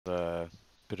a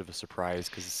bit of a surprise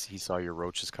because he saw your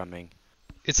roaches coming.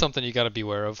 It's something you got to be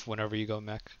aware of whenever you go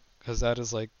mech, because that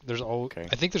is like Okay.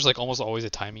 I think there's like almost always a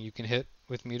timing you can hit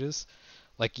with mutas.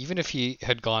 Like even if he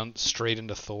had gone straight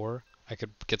into Thor, I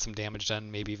could get some damage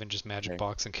done, maybe even just magic Okay.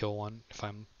 box and kill one if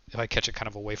I catch it kind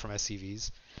of away from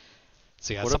SCVs.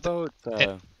 So yeah, it's What something.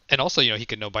 about And also, he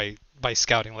could know by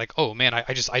scouting like, oh man,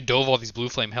 I dove all these blue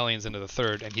flame hellions into the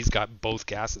third, and he's got both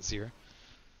gases here.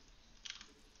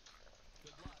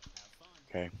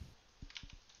 okay.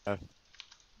 Uh,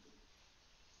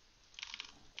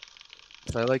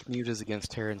 so I like mutas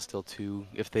against Terran still too.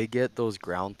 If they get those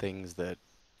ground things that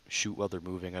shoot while they're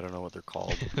moving, I don't know what they're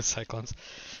called. Cyclones.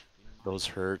 Those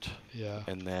hurt. Yeah.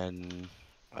 And then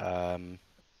um,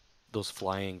 those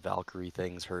flying Valkyrie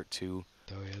things hurt too.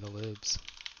 Oh yeah, the libs.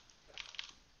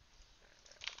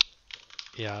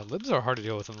 Yeah, libs are hard to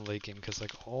deal with in the late game because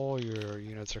like all your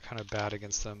units are kind of bad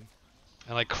against them,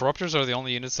 and like corruptors are the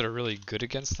only units that are really good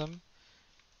against them,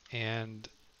 and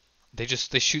they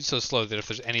shoot so slow that if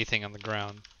there's anything on the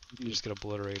ground, you just get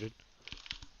obliterated.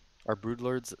 Are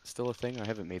Broodlords still a thing? I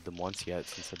haven't made them once yet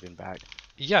since I've been back.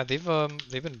 Yeah, they've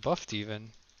been buffed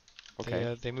even. Okay,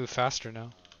 They move faster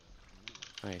now.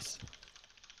 nice.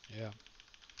 Yeah,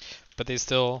 but they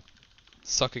still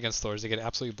suck against Thors. They get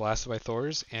absolutely blasted by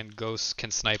Thors, and ghosts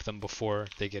can snipe them before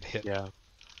they get hit. Yeah.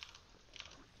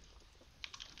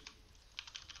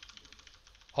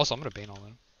 Also, I'm gonna bane all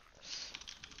them.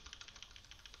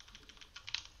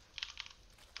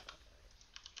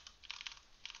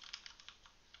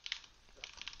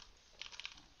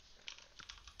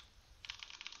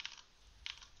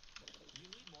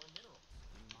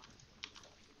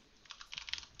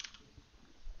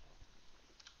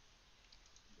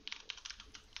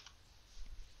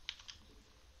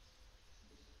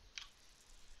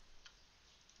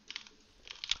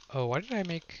 Oh, why did I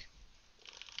make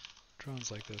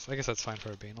drones like this? I guess that's fine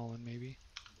for a Banal then, maybe.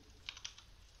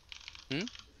 Hmm?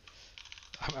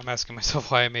 I'm asking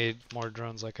myself why I made more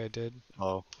drones like I did.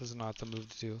 Oh, Was not the move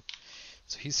to do.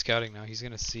 So he's scouting now. He's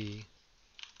gonna see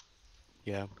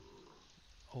yeah.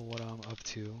 what I'm up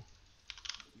to.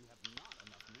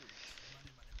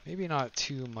 Maybe not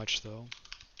too much though.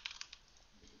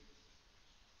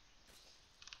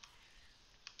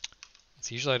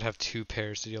 So usually I'd have two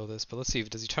pairs to deal with this, but let's see.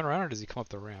 Does he turn around or does he come up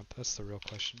the ramp? That's the real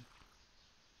question.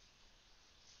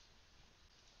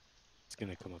 It's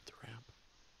gonna come up the ramp.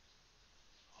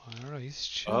 I don't know. He's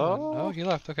chilling. Oh, Oh, he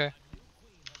left. Okay.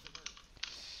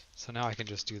 So now I can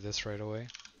just do this right away.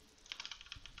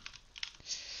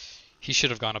 He should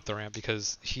have gone up the ramp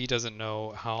because he doesn't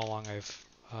know how long I've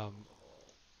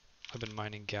been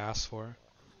mining gas for.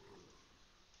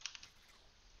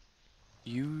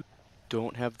 you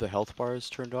don't have the health bars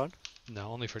turned on?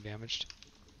 No, only for damaged.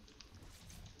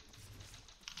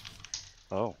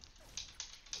 Oh,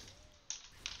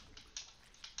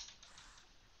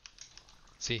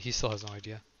 See, he still has no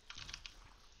idea.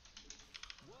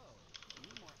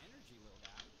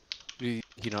 do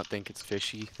you not think it's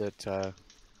fishy that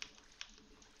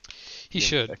He the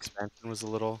should. expansion was a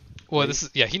little Well, late? this is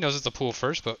yeah. He knows it's a pool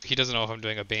first, but he doesn't know if I'm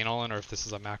doing a Bane all-in or if this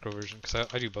is a macro version because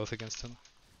I do both against him.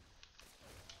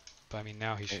 But I mean,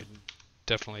 now he Okay. should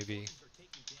definitely be.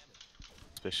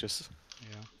 Suspicious.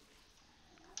 Yeah.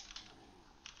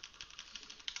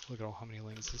 Look at all how many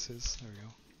lanes this is. There we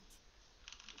go.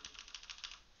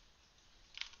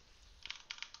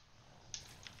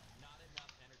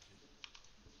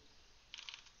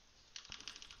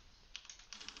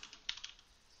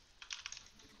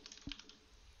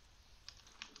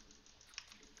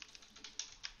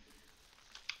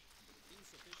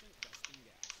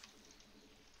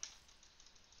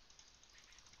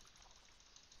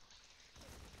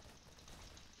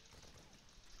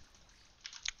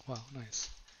 Wow, nice.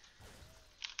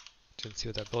 Didn't see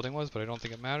what that building was, but I don't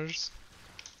think it matters.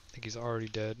 I think he's already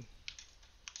dead.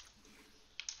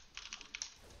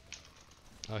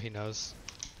 Oh, he knows.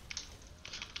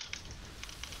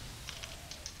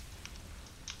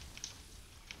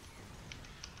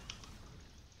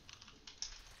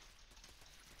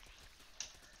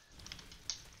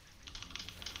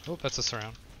 Oh, that's a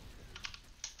surround.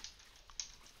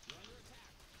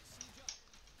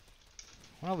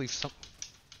 I want to leave some.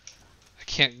 I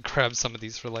can't grab some of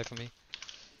these for the life of me.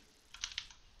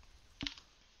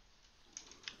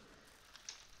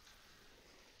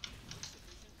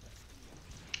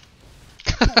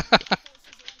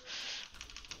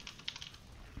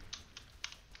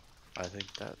 I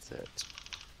think that's it.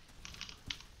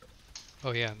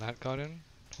 Oh yeah, and that got in?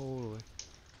 Totally.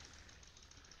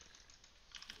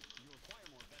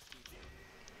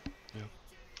 Yeah.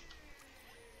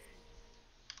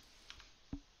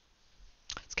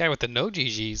 This guy with the no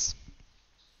GGs.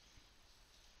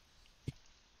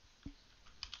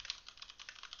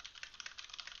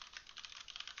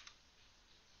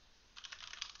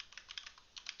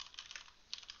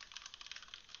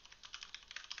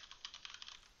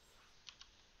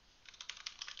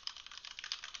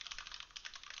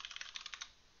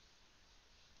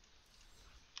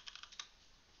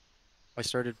 I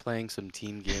started playing some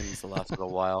team games the last little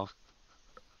while.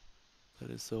 That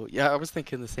is so. Yeah, I was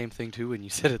thinking the same thing too when you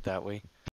said it that way.